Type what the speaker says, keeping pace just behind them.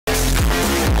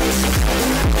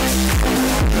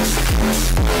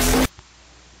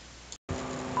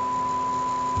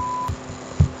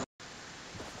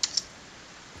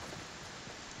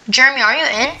Jeremy, are you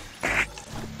in?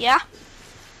 Yeah?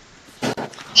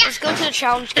 Let's go to the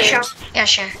challenge game. Yeah,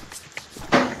 sure.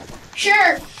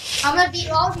 Sure. I'm gonna beat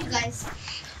all of you guys.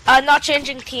 Not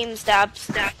changing teams, Dabs.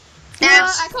 Dabs,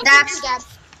 I can't Dabs. beat you, Dabs.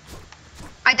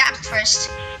 I dabbed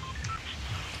first.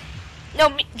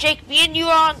 No, Jake, me and you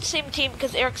are on the same team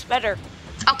because Eric's better.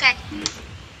 Okay.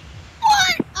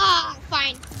 What? Ah,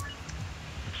 fine.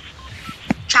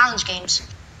 Challenge games.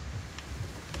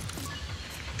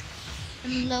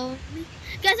 I'm low.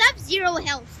 Guys, I have 0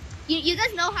 health. You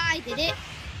guys know how I did it?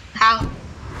 How?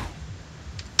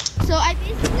 So I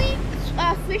basically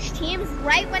switch teams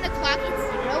right when the clock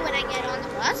hits 0 when I get on the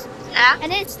bus. Yeah.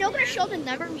 And then it's still gonna show the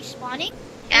number respawning.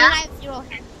 And Yeah. then I have 0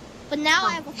 health. But now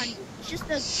I have 100. It's just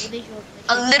a visual glitch.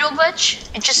 A little glitch?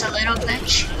 It's just a little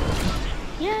glitch.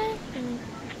 Yeah.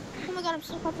 Oh my god, I'm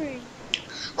so popular.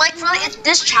 Like, really,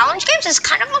 this challenge games is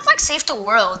kind of look like Save the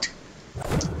World.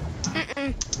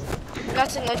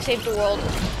 Nothing like Save the World.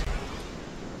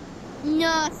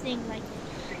 Nothing like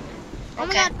it. Oh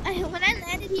Okay. my god, when I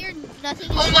landed here, nothing.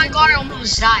 Oh my god, I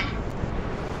almost died.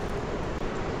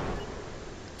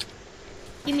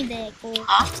 Give me that gold.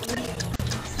 Huh?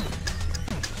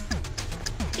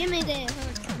 Give me that.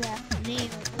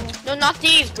 No, not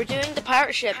these. We're doing the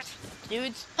pirate ships,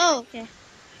 dudes. Oh, okay.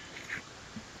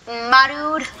 My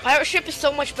dude. Pirate ship is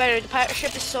so much better. The pirate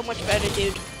ship is so much better,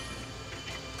 dude.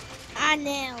 I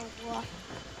know.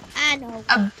 I know.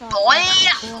 A boy.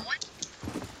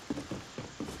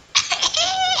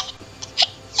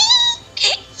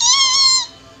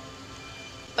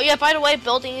 Oh yeah, by the way,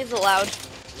 building is allowed.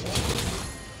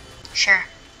 Sure.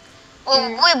 Oh,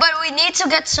 wait, but we need to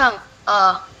get some,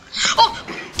 Oh,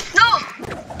 no!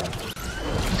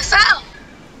 I fell!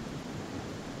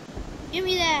 Give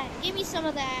me that. Give me some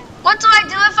of that. What do I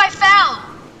do if I fell?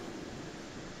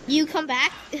 You come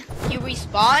back. You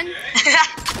respawn?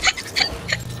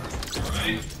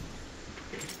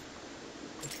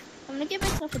 I'm gonna get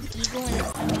myself an eagle and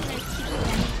I'm gonna keep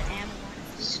spamming the ammo.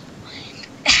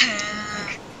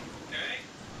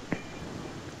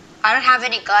 I don't have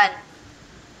any gun.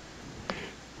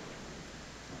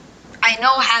 I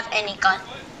don't have any gun.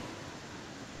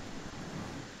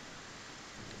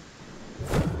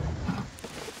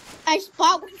 I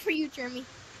bought one for you, Jeremy.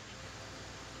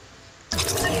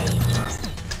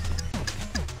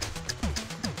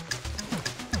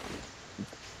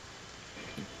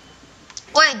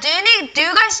 Wait, do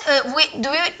you guys,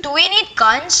 do we need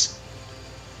guns?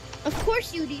 Of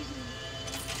course you do.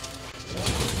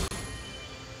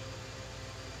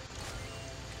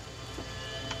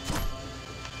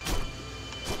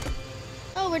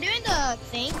 Oh, we're doing the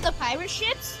thing, the pirate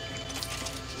ships?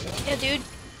 Yeah, dude.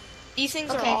 These things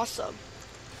are Okay. awesome.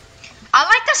 I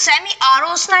like the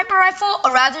semi-auto sniper rifle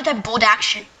or rather than bolt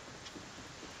action.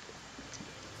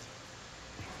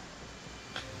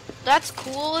 That's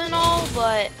cool and all,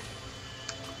 but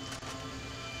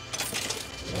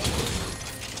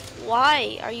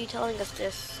why are you telling us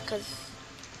this? Because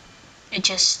It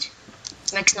just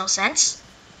makes no sense.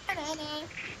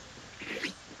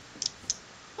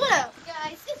 What up,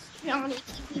 guys? It's Johnny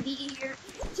TPV here.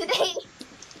 Today,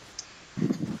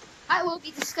 I will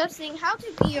be discussing how to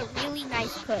be a really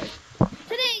nice cook.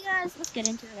 Today, guys, let's get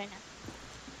into it right now.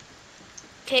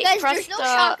 okay, Guys, press there's no the.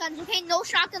 shotguns, okay? No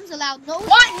shotguns allowed. No.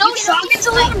 What? No you can only shotguns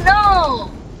snipe. allowed?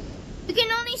 No! You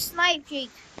can only snipe,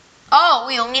 Jake. Oh,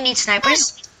 we only need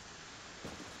snipers?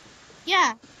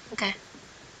 Yeah. Okay.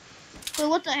 Wait,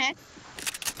 what the heck?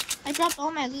 I dropped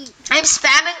all my loot. I'm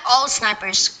spamming all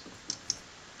snipers.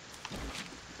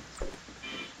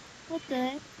 What the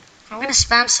heck? I'm gonna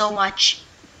spam so much.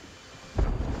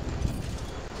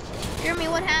 Jeremy,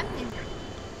 what happened?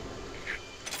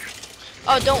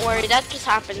 Oh, don't worry. That just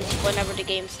happens whenever the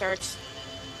game starts.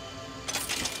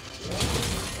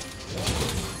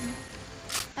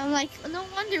 I'm like, no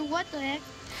wonder, what the heck?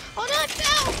 Oh no, I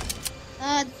fell!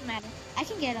 Doesn't matter. I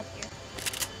can get up here.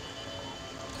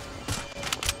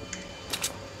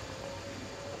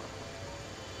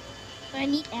 But I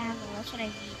need ammo, that's what I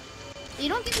need. They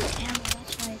don't give you ammo,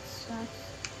 that's why it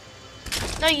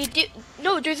sucks. No, you do.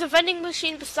 No, there's a vending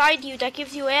machine beside you that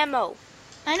gives you ammo.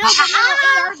 I know, but no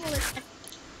AR bullets.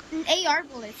 AR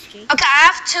bullets, Jake. Okay,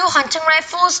 I have 2 hunting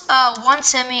rifles, 1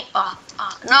 semi. No,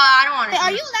 I don't want Wait, to.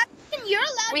 are you allowed? You're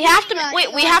allowed. We have to using,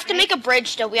 wait. We AR, have to right? make a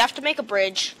bridge, though. We have to make a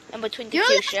bridge in between the You're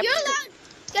two allowed, ships. you're allowed.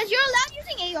 Guys, you're allowed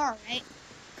using AR, right?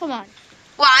 Come on.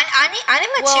 Well, I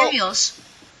need Well- materials.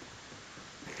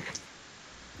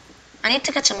 I need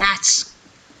to get some mats.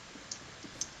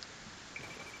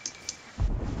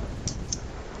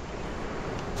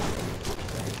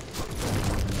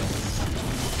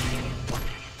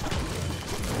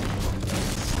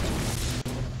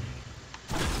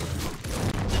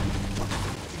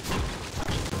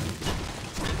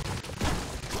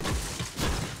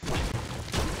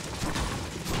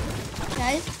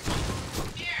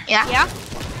 Yeah? Yeah?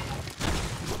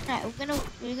 Alright, we're gonna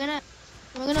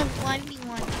 1v1.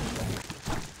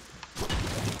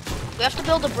 We have to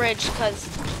build a bridge because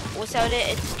without it,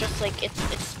 it's just like,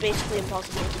 it's basically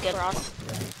impossible to get across.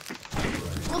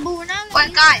 Well, but we're not gonna Wait,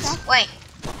 use guys, shotguns. wait.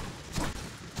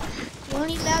 We're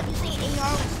only allowed using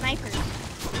AR with snipers.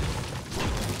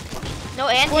 No,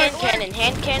 and Or- hand cannon.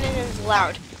 Hand cannon is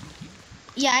loud.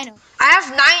 Yeah, I know. I have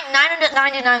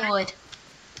 999 wood.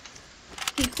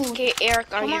 Okay, cool. Okay, Eric,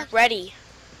 are Come you on. ready?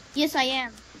 Yes, I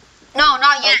am. No,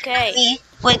 not yet. Okay. Me.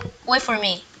 Wait for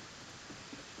me.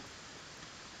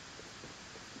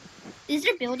 Is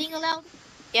there building allowed?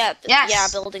 Yeah, Yes. yeah,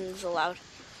 buildings allowed.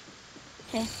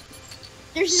 Okay.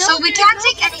 There's So we can't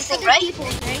take anything, other right? people,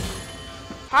 right?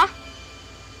 Huh?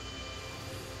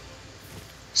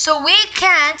 So we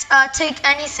can't take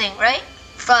anything, right?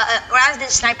 Rather than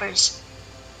snipers.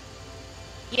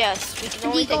 Yes, we can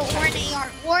only Eagle take or an snipers.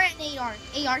 AR. Or an AR.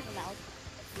 AR's allowed.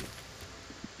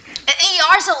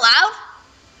 AR's allowed?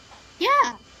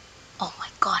 Yeah. Oh my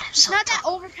god, I'm It's so not that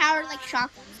dumb. overpowered like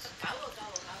shotguns.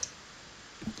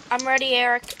 I'm ready,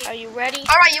 Eric. Are you ready?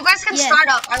 Alright, you guys can Yes. start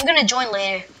up. I'm gonna join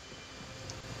later.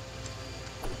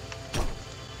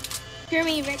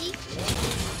 Jeremy, you ready?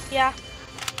 Yeah.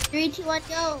 3, 2, 1,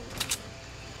 go.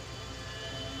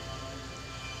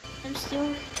 I'm still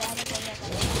bad at that.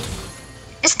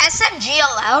 Is SMG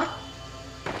allowed?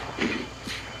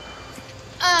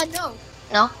 No.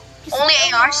 No? Just Only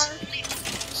AR, ARs?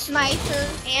 Sniper,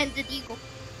 and the Eagle.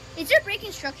 Is there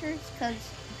breaking structures? Because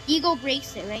Eagle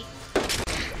breaks it, right?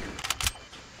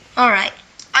 Alright,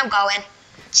 I'm going.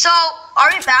 So, are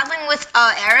we battling with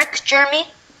Eric, Jeremy?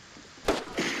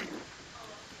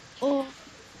 Oh.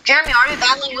 Jeremy, are we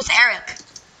battling with Eric?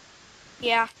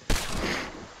 Yeah.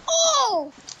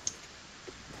 Oh!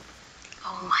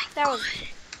 Oh my That god. was.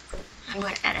 I'm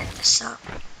gonna edit this up.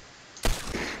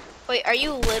 Wait, are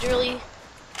you literally?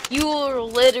 You were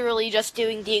literally just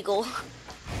doing Deagle.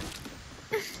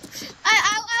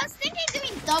 I was thinking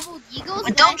doing double Eagles.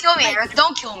 But don't kill me, like, Eric.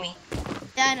 Don't kill me.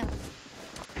 Yeah, I know.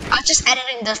 I'm just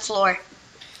editing the floor.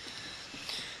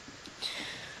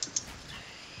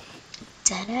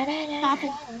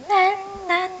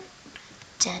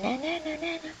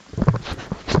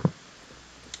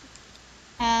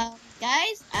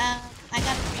 Guys, I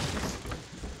gotta break this.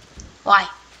 Why?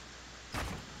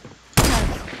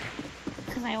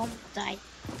 Because I almost died.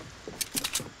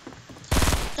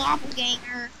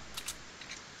 Doppelganger.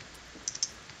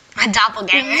 A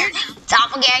doppelganger.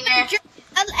 Doppelganger.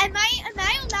 Am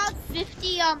I allowed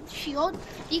 50 shield?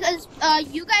 Because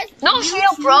you guys No you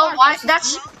shield, two bro. are Why? versus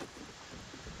That's. me.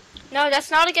 No,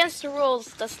 that's not against the rules.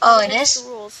 That's Oh, not it against is? the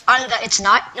rules. It's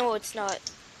not? No, it's not.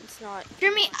 It's not.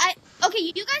 Jeremy, okay,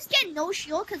 you guys get no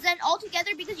shield because then all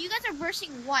together because you guys are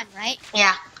versing one, right?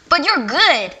 Yeah. But you're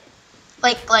good.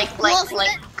 Well, so then-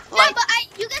 yeah,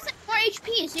 but you guys have more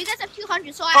HP, so you guys have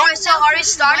 200. So Alright, so are we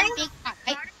starting? One big pot,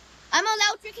 right? I'm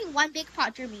allowed drinking one big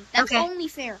pot, Jeremy. That's Okay. only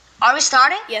fair. Are we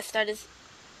starting? Yes, that is.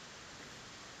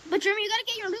 But Jeremy, you gotta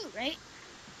get your loot, right?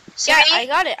 Yeah, Three, I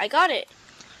got it. I got it.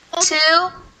 Okay.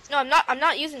 2, No, I'm not. I'm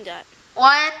not using that.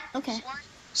 1, Okay.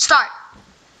 start.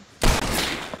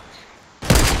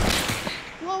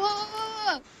 Whoa, whoa,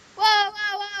 whoa, whoa, whoa,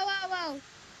 whoa, whoa, whoa, whoa.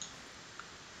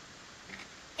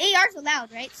 AR's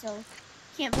allowed, right? So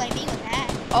can't blame me with that.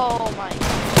 Oh my.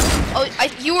 Oh,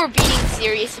 you were being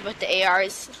serious about the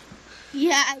ARs.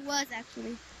 Yeah, I was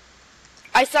actually.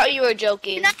 I thought you were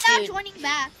joking. You're not allowed Dude. joining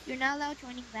back. You're not allowed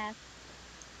joining back.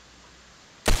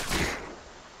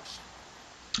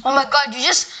 Oh my god, you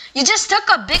just took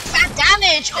a big fat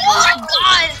damage. Oh my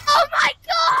god. Oh my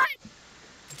god!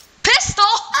 Pistol.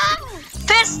 Oh!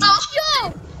 Pistol.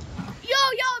 Yo,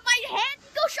 my hand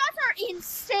eagle shots are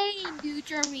insane, dude,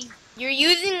 Jeremy. You're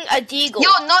using a Deagle. Yo,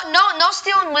 no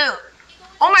stealing loot.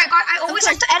 Oh my god, I always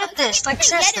have to edit this. Like, Get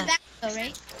seriously. it back though,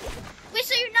 right? Wait,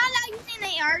 so you're not allowed using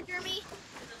an AR, Jeremy?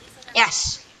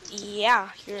 Yes. Yeah,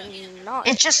 you're not.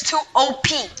 It's just too OP.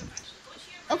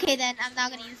 Okay, then I'm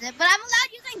not gonna use it. But I'm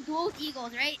allowed using dual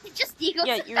eagles, right? Just eagles.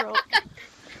 Yeah, you're.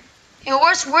 Yo,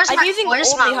 where's I'm my, using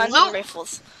where's only my hunting loot?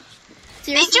 rifles.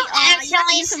 Seriously, Did you have to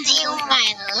actually use some steal dual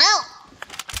my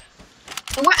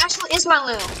loot? Where actually is my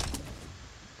loot?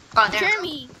 Oh, there.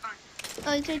 Jeremy.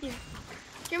 Oh, it's right there.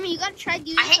 Jeremy, you gotta try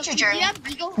using I hate some- you, Jeremy. Do you have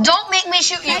eagle? Don't make me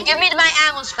shoot you. Give me my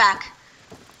ammos back.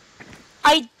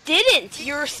 I didn't.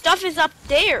 Your stuff is up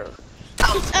there.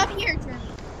 It's up here, Jeremy.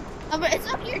 Oh, but it's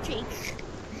up here, Jake.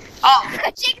 Oh.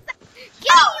 Jake, give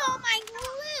me all my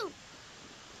loot.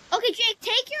 Okay, Jake,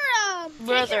 take your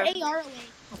Brother. take your AR away.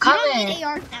 I'm You coming. don't need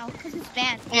ARs now because it's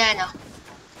banned. Yeah, I know.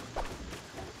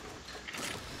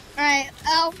 Alright.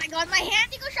 Oh my god, my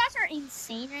hand eagle shots are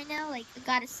insane right now. Like, I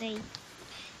gotta say.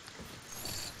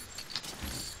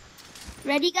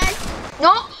 Ready, guys?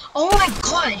 No. Oh my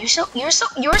god. You're so.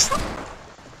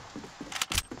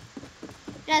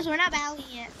 Guys, we're not battling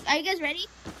yet. Are you guys ready?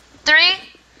 3,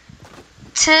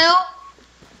 2,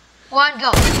 1,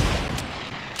 go.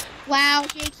 Wow,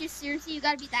 Jake, you seriously, you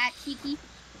gotta be that cheeky.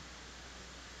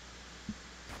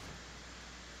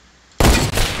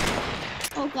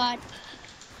 Oh god.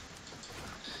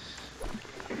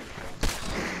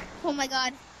 Oh my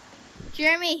god.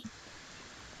 Jeremy,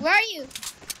 where are you?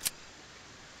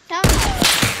 Tell me.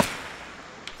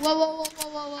 Whoa, whoa, whoa, whoa,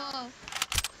 whoa, whoa.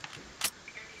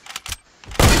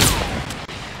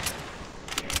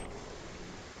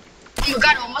 Oh my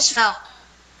god, I almost fell.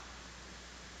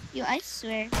 Yo, I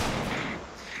swear.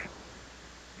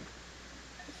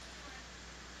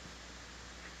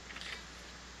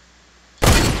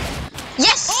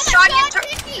 Yes! Oh my shot god, you.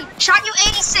 hit me! Shot you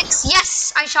 86.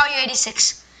 Yes, I shot you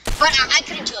 86. But I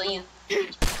couldn't kill you.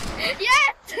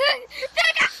 Yes! They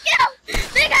got killed!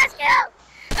 They got killed!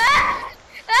 Ah!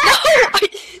 No!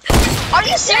 Ah! Are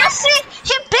you seriously?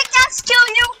 He pickaxe kill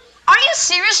you? Are you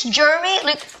serious, Jeremy?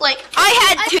 Like. I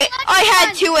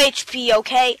had 2 HP,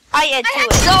 okay? I had 2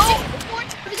 HP. So.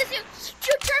 Because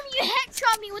Jeremy, you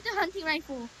headshot me with the hunting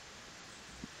rifle.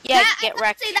 Yeah, That, get I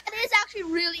wrecked. say that is actually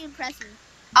really impressive.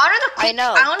 I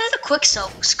wanted the quick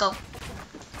scope.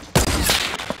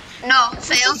 No,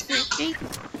 failed. Jake.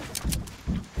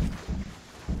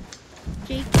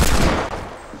 Jake.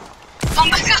 Oh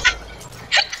my god.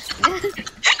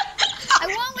 I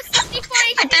won with 64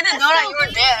 HP. I didn't know that you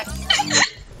were dead.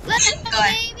 Let's go, Go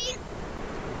ahead.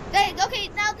 baby. Okay,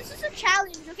 now this is a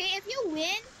challenge, okay? If you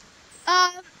win,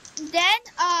 then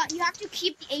you have to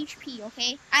keep the HP,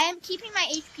 okay? I am keeping my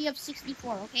HP of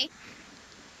 64, okay?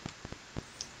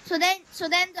 So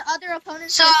then the other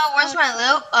opponents. So where's my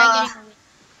loot? are getting a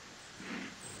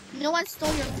win. No one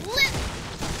stole your loot.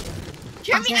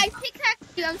 Jeremy, Okay. I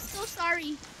pickaxed you. I'm so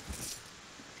sorry.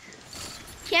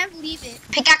 Can't believe it.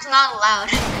 Pickaxe not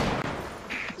allowed.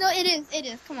 No, it is. It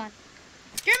is. Come on.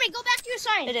 Jeremy, go back to your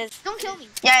side. It is. Don't kill me.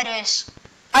 Yeah, it is.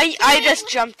 I just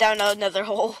jumped down another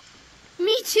hole.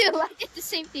 Me too. I did the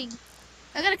same thing.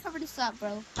 I gotta cover this up,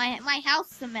 bro. My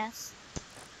house is a mess.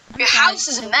 Your house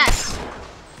is a mess.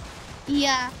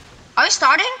 Yeah. Are we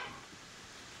starting?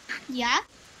 Yeah.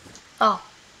 Oh.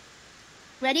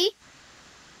 Ready?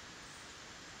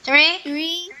 3,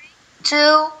 3,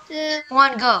 2, 2.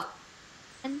 1, go.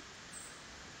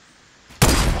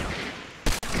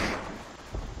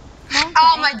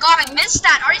 Oh my god, I missed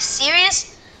that. Are you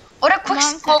serious? What a quick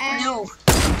Monka scope ass. noob.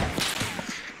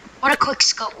 What a quick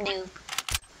scope noob.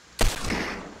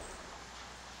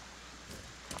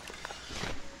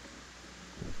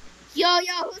 Yo,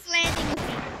 who's landing with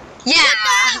me? Yeah.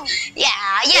 No. Yeah.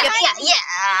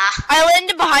 I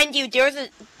landed behind you. There's a.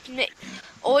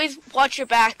 Always watch your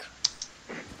back.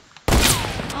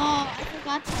 Oh, I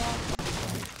forgot to.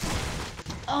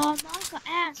 Oh, Monka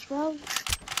ass, bro.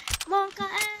 Monka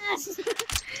ass.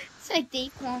 It's like they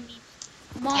call me.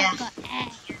 Monka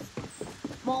ass.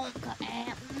 Monka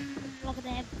ass. Look at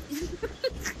that.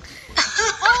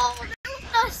 Oh, there's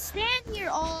a stand here.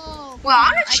 Oh. Well,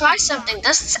 I want to I try just something.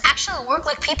 Does this actually work?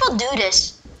 Like, people do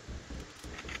this.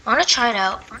 I want to try it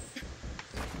out. What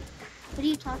are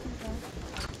you talking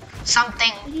about?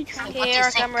 Something. What are you trying What to do Okay, you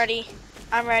Eric, think? I'm ready.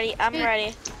 I'm ready. I'm Dude.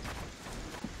 ready.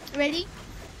 Ready?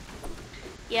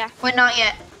 Yeah. Wait, not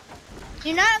yet.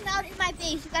 You're not allowed in my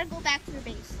base. You gotta go back to your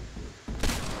base.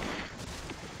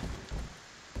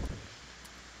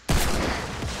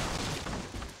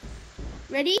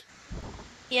 Ready?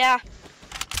 Yeah.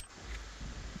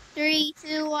 3,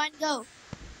 2, 1, go.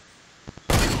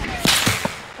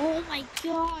 Oh my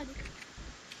god.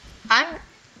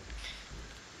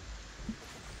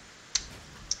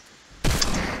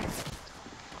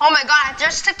 Oh my god, I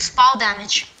just took fall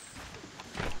damage.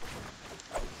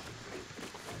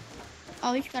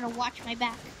 Always gotta watch my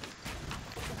back.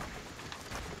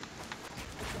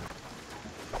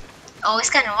 Always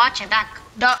gotta watch your back.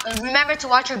 Remember to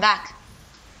watch your back.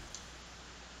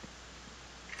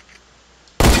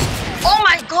 Oh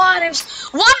my god, I'm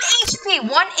 1 HP,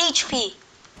 1 HP.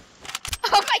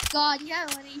 Oh my god, you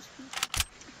have 1 HP.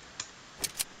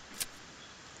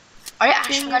 Are you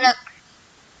actually gonna?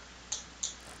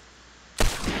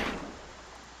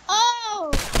 Oh!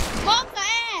 Monka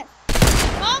ass!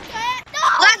 Monka ass! No!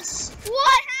 Let's.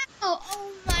 What happened?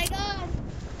 Oh my god.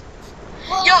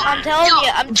 Oh. Yo, I'm telling yo, you.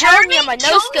 I'm telling Jeremy you. My no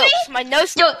killed scopes. me? My no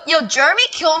scopes. Yo, Jeremy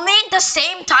killed me the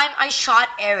same time I shot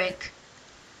Eric.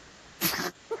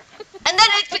 And then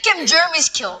it became Jeremy's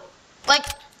kill. Like,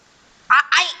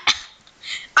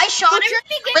 I I shot But him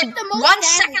Jeremy gave like the most 1 damage,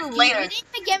 second dude. later. You didn't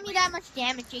even get me that much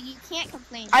damage, Jake. You can't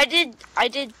complain. I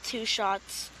did 2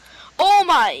 shots. Oh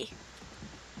my!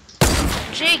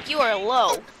 Jake, you are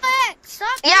low. Stop.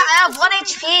 Yeah, I have 1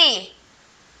 HP.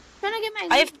 Trying to get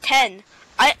my. I have 10.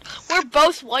 We're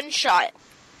both 1 shot.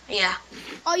 Yeah.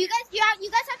 Oh, you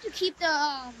guys have to keep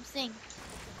the thing.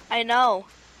 I know.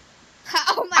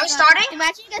 Oh my Are god. we starting?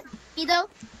 Imagine you guys me though.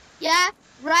 Yeah,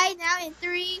 right now in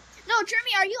 3. No,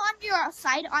 Jeremy, are you on your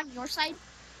side? On your side?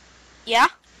 Yeah?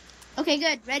 Okay,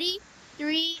 good. Ready?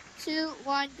 3, 2,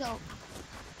 1, go.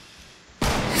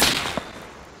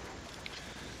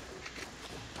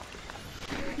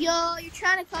 Yo, you're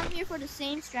trying to come here for the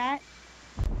same strat?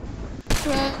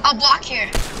 I'll block here.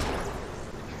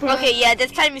 Okay, yeah,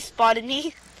 this time you spotted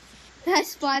me. I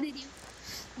spotted you.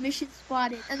 Mission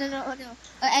spotted. No.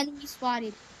 Enemy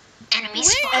spotted. Enemy Where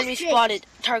spot. Enemy Jake? spotted.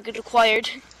 Target acquired.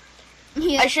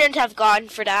 Yeah. I shouldn't have gone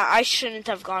for that.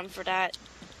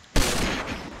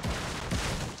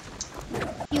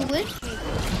 You would, Jake.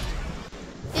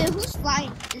 Yeah, who's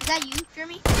flying? Is that you,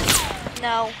 Jeremy?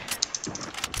 No.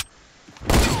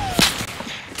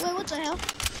 Wait, what the hell?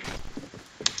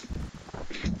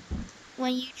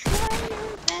 When you try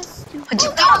your best to. But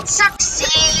you don't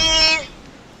succeed.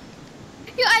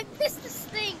 Yo, I missed this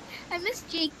thing. I missed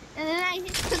Jake, and then I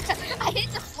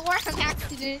hit the floor on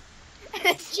accident, and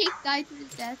then Jake died to his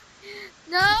death.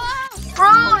 No.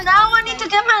 Bro, now I need to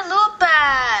get my loot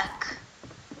back.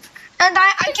 And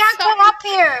I can't come up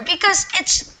here because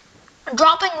it's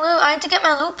dropping loot. I need to get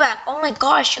my loot back. Oh my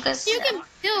gosh, you guys. You can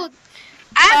build.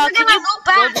 I have to get can my you loot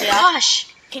back. build me up?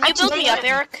 Gosh. Can you build me up, Eric?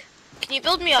 Eric? Can you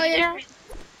build me up Oh, yeah. there?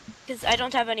 Because I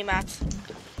don't have any mats.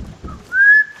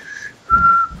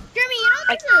 Jeremy, you don't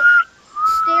need to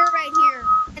stare right here.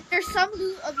 And there's some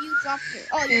loot of you dropped here.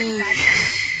 Oh, you're inside.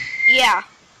 Yeah.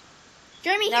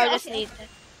 Jeremy, Now here. I just Okay, need.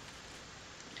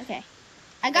 okay.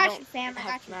 I got you, don't fam. I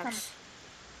have got you. Come. mats.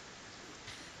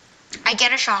 I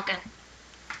get a shotgun.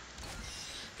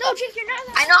 No, Jake, you're not.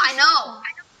 I know.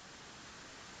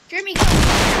 Jeremy, go.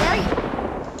 Where are you?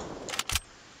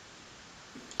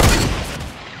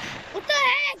 What the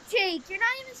heck, Jake? You're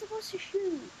not even supposed to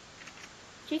shoot.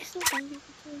 Jake's still angry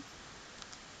for Jake.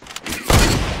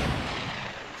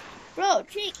 Bro,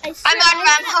 Jake, I swear I'm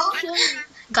out of gonna kill you.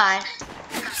 God.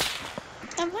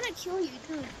 I'm gonna kill you,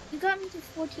 dude. You got me to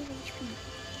 14 HP.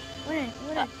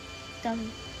 What a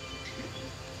dummy.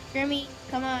 Jeremy,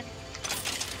 come on.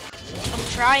 I'm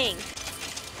trying.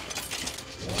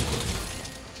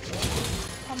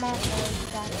 Come on, bro. You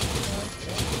got it,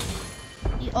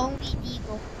 bro. The only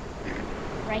eagle.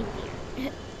 Right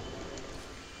there.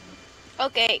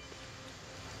 Okay.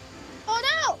 Oh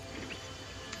no!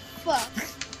 Fuck.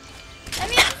 I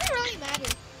mean, it doesn't really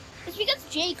matter. It's because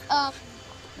Jake,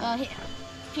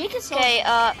 Jake is so. Okay,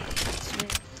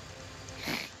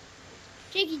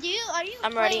 Jake, are you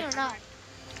I'm playing ready. or not?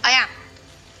 I am.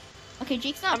 Okay,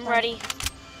 Jake's not I'm playing. ready.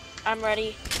 I'm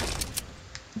ready.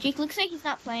 Jake looks like he's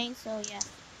not playing, so yeah.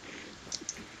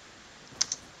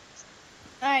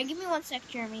 Alright, give me 1 sec,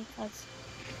 Jeremy, cause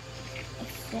I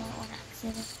fell on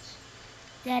accident.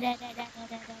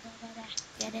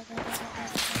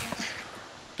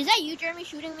 Is that you, Jeremy,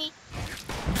 shooting me?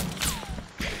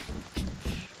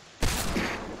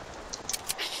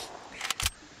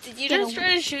 Did you Get just away.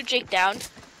 try to shoot Jake down?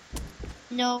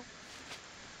 No.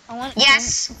 I want.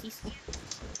 Yes.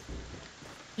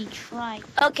 He tried.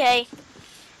 Okay.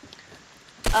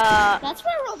 That's for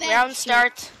revenge. Round dude.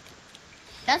 start.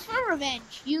 That's for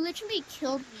revenge. You literally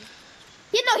killed me.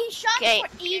 You know, he shot Okay. me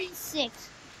for 86.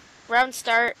 Round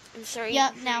start. In 3,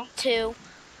 Yep, now. 2,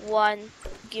 1,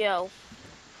 go.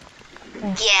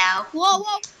 Yeah. Whoa.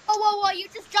 You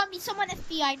just jumped me. Someone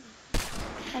FBI'd me.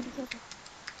 Gotta be careful.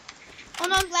 Oh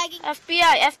no, I'm lagging.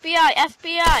 FBI.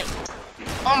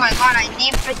 Oh my god, I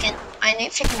need freaking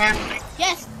ammo.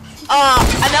 Yes.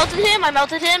 I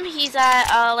melted him. He's at,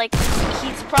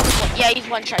 he's probably, he's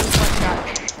one shot.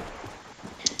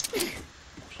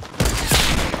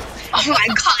 Oh my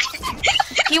god.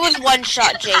 He was one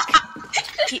shot, Jake.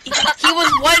 He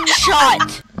was one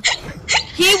shot.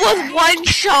 He was one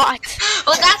shot.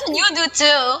 Well, that's what you do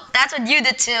too. That's what you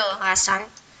did too last time.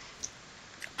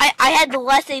 I had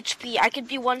less HP. I could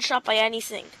be one shot by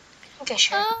anything. Okay,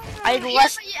 sure. I had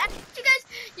less. But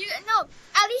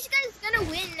at least you guys gonna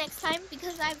win next time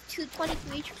because I have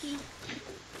 222 HP.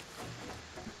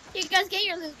 You guys get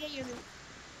your loot.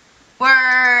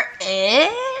 Where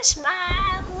is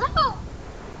my loot?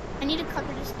 I need to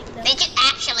cover this thing though. They can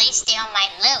actually steal my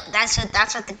loot. That's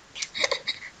what the.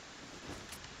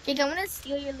 Jake, I'm gonna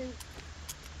steal your loot.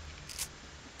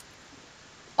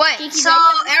 Wait, Jakey, so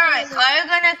ready? Eric, are you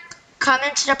gonna come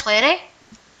into the playdate?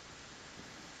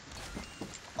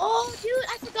 Oh, dude,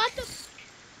 I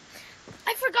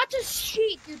forgot to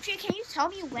cheat, dude. Jake, can you tell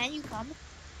me when you come?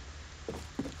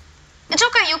 It's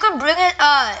okay. You can bring it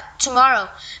tomorrow,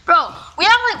 bro. We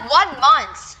have like 1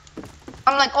 month.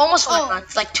 I'm like almost 1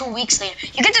 month, like 2 weeks later.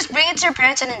 You can just bring it to your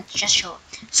parents and then just show.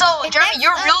 So, Jeremy,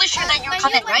 you're really sure that you're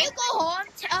coming, right? When you go home,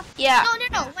 Yeah.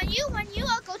 No. When you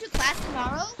go to class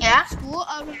tomorrow, Yeah? school,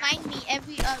 remind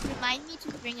me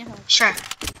to bring it home. Sure.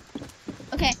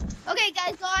 Okay,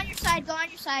 guys, go on your side. Go on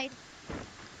your side.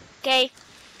 Okay.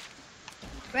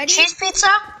 Ready? Cheese pizza?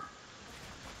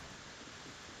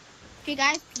 Okay,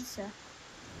 guys, pizza.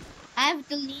 I have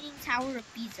the leaning tower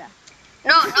of Pisa.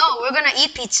 No, we're gonna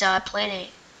eat pizza at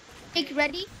Playdate. Jake,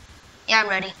 ready? Yeah, I'm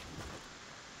ready.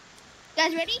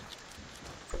 Guys, ready?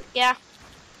 Yeah.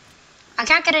 I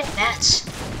can't get any nets.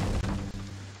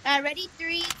 Ready?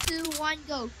 3, 2, 1,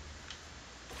 go.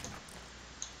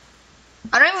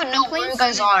 I don't even know where you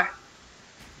guys are.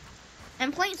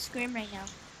 I'm playing Scream right now.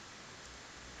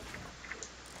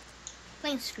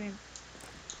 Playing Scream.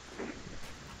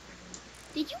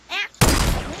 Did you actually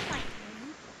steal my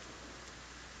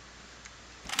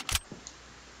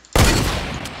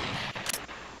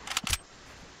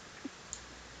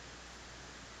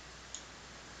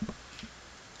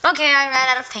phone? Okay, I ran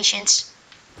out of patience.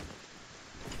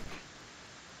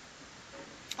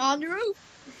 On the roof.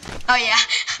 Oh yeah.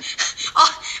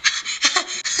 Oh.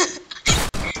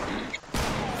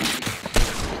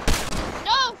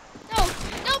 No,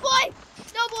 boy.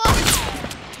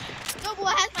 No,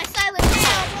 boy has my silent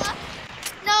now, boy.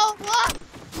 No, boy.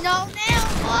 No, now,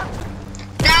 boy.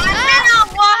 No.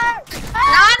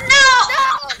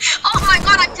 Oh my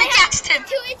god, I pickaxed him. 2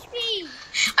 HP.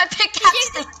 I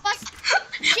pickaxed him.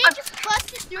 Jake just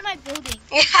busted through my building.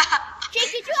 Yeah.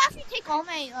 Jake, did you actually take all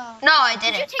my, No, I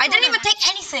didn't. I didn't even take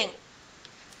anything.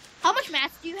 How much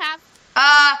mats do you have?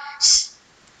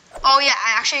 Oh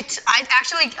yeah,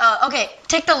 okay,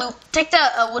 take the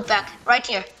wood back, right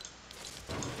here.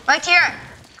 Right here.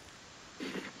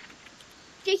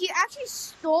 Jake, you actually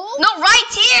stole? No,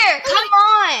 right here, come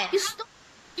on.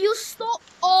 You stole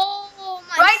all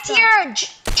my right stuff. here,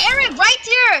 Eric, right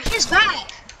here, his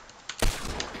back.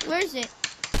 Where is it?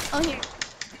 Oh, here.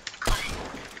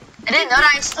 I didn't know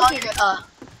that I stole your,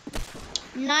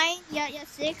 9, yeah,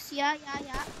 6, yeah,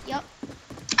 yep.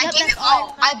 I Yep, gave that's you,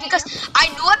 all I I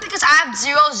knew it because I have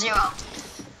 0.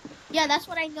 Yeah, that's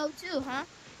what I know too, huh?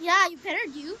 Yeah, you better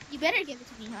give it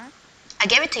to me, huh? I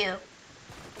gave it to you.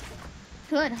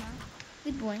 Good, huh?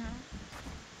 Good boy, huh?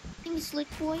 Think you slick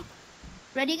boy.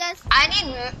 Ready, guys? How do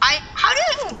you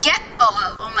even get,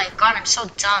 oh my god, I'm so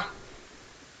dumb.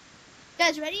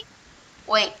 Guys, ready?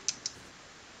 Wait.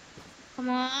 Come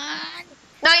on.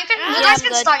 No, you guys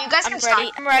can start,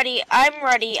 start. I'm ready,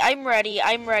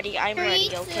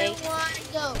 okay? 3, 2, 1,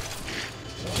 go.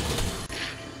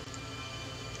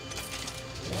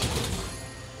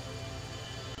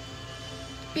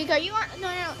 Jake, are you on? No,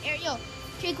 Ariel.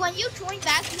 Jake, when you join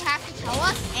back, you have to tell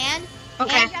us, and you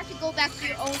have to go back to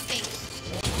your own base.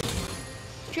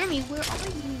 Jeremy, where are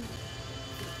you?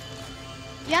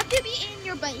 You have to be in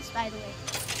your base, by the way.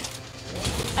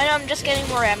 I know, I'm just getting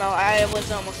more ammo. I was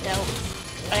almost out.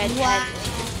 I had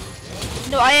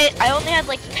 10. No, I only had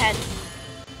like 10.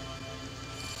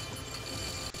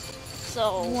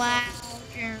 So. Wow,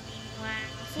 Jeremy. Wow.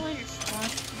 So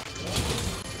irresponsible.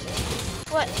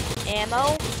 What?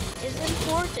 Ammo is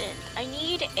important. I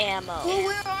need ammo. Well,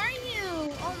 where are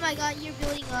you? Oh my god, you're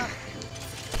building up.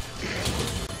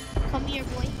 Come here,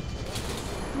 boy.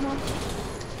 Come on.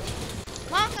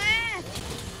 Come on, guys.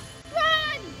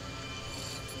 Run!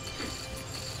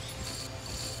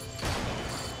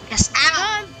 Yes,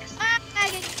 ammo.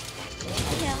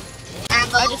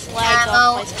 I just lagged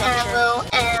off my structure.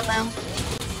 Ammo.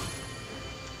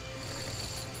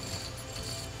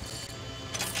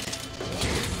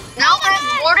 Now I have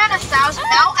more than 1,000.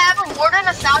 Now I have more than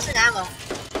 1,000 ammo.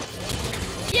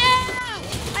 Yeah!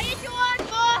 I hit you on,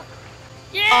 boy!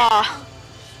 Yeah!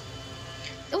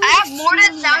 I have more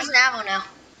than 1,000 ammo now.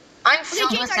 I'm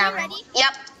filled Jake, with are you ammo. ready?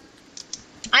 Yep.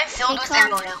 I'm filled with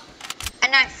ammo now.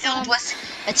 And I'm filled with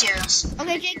materials.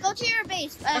 Okay, Jake, go to your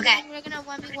base. Okay. We're gonna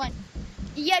 1v1.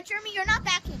 Yeah, Jeremy, you're not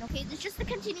backing, okay? It's just a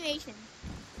continuation.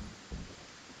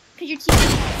 Cause your team.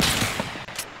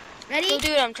 Ready? So,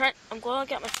 dude, I'm going to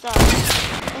get my stuff.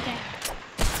 Okay.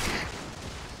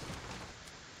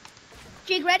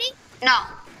 Jake, ready? No.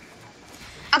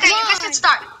 Okay, you guys can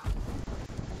start.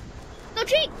 No,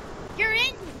 Jake, you're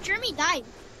in. Jeremy died.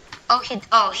 Oh,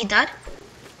 he died?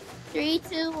 3,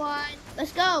 2, 1.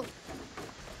 Let's go.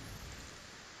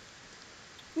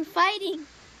 We're fighting.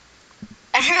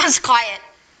 Everyone's quiet.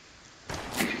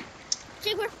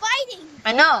 Jake, we're fighting.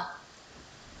 I know.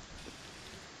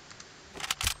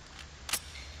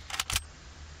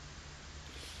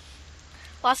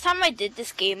 Last time I did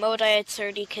this game mode, I had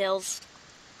 30 kills.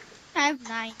 I have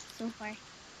 9 so far.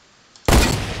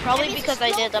 Probably because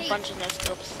I did a bunch of no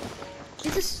scopes.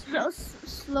 It's a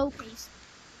slow pace.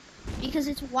 Because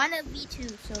it's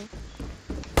 1v2, so.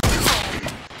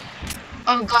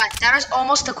 Oh god, that was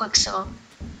almost a quick kill.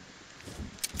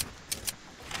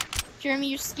 Jeremy,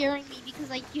 you're scaring me because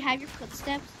like you have your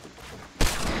footsteps.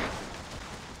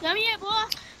 Come here, boy.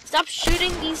 Stop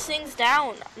shooting these things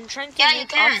down. I'm trying to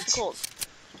make obstacles.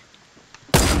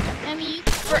 I mean, you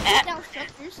can shoot down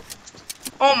structures.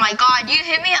 Oh my god, you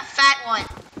hit me a fat one.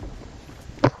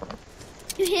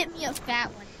 You hit me a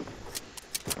fat one.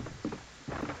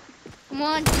 Come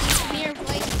on, come here,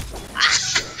 boy.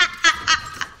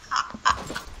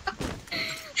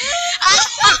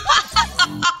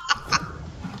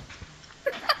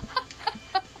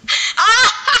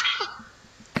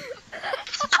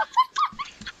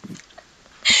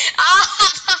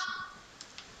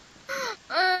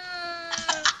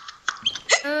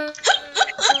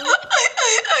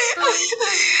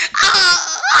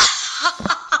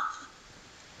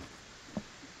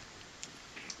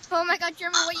 Oh my god,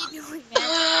 Jeremy, what are you doing,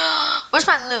 man? Where's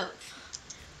my loot?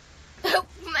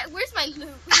 Where's my loot?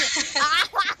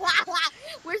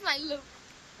 Where's my loot?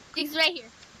 It's right here.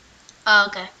 Oh,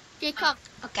 okay. Okay, come.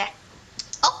 Okay.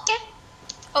 Okay.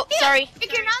 Oh, sorry.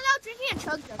 If you're not allowed drinking and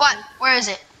chug them. What? Where is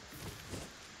it?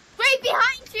 Right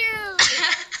behind you!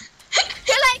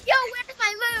 You're like, yo, where's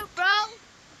my loot, bro?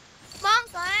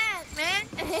 Monk on, man.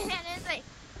 And it's like,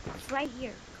 it's right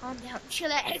here. Calm down.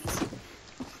 Chillax.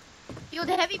 Yo,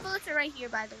 the heavy bullets are right here,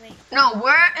 by the way. No,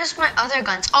 where is my other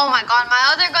guns? Oh my god,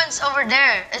 my other gun's over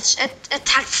there. It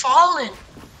had fallen.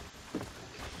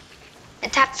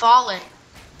 It had fallen.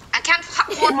 I can't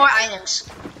hold more items.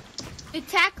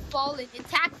 Attack fallen.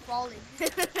 Attack fallen.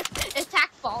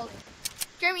 Attack fallen.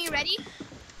 Jeremy, you ready?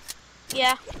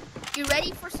 Yeah. You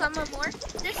ready for some more?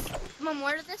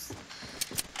 More of this?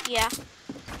 Yeah.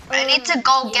 I need to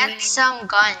go get some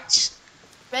guns.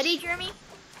 Ready, Jeremy?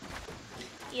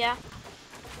 Yeah.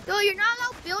 Yo, you're not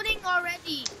allowed building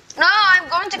already. No, I'm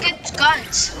going to get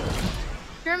guns.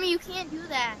 Jeremy, you can't do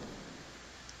that.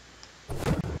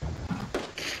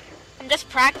 I'm just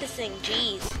practicing,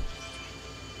 jeez.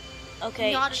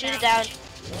 Okay, shoot it down.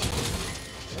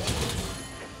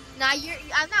 Nah,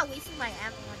 I'm not wasting my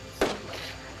ammo on this thing.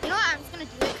 You know what? I'm just gonna do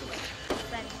it because it's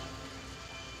better.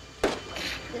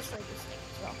 This thing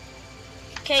as well.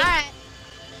 Okay. Alright.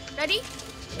 Ready?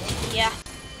 Yeah.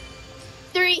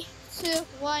 3, 2,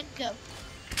 1, go.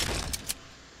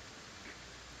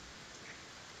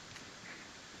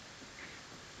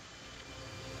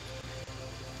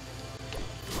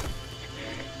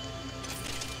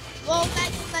 Whoa,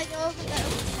 back, over that.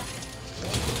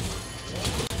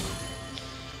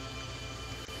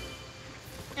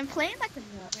 I'm playing like a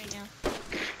nut right now.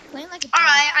 Playing like a. All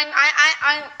right,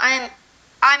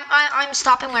 I'm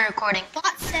stopping my recording.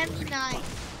 Bot 79.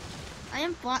 I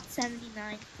am bot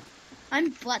 79. I'm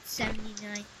bot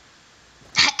 79.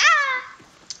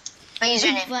 My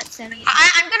username. Bot 79.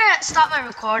 I'm gonna stop my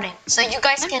recording so you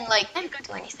guys can like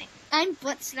do anything. I'm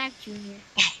Butt Snack Jr.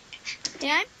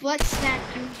 Yeah, I'm Butt Snack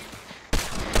Jr.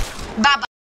 Bye bye.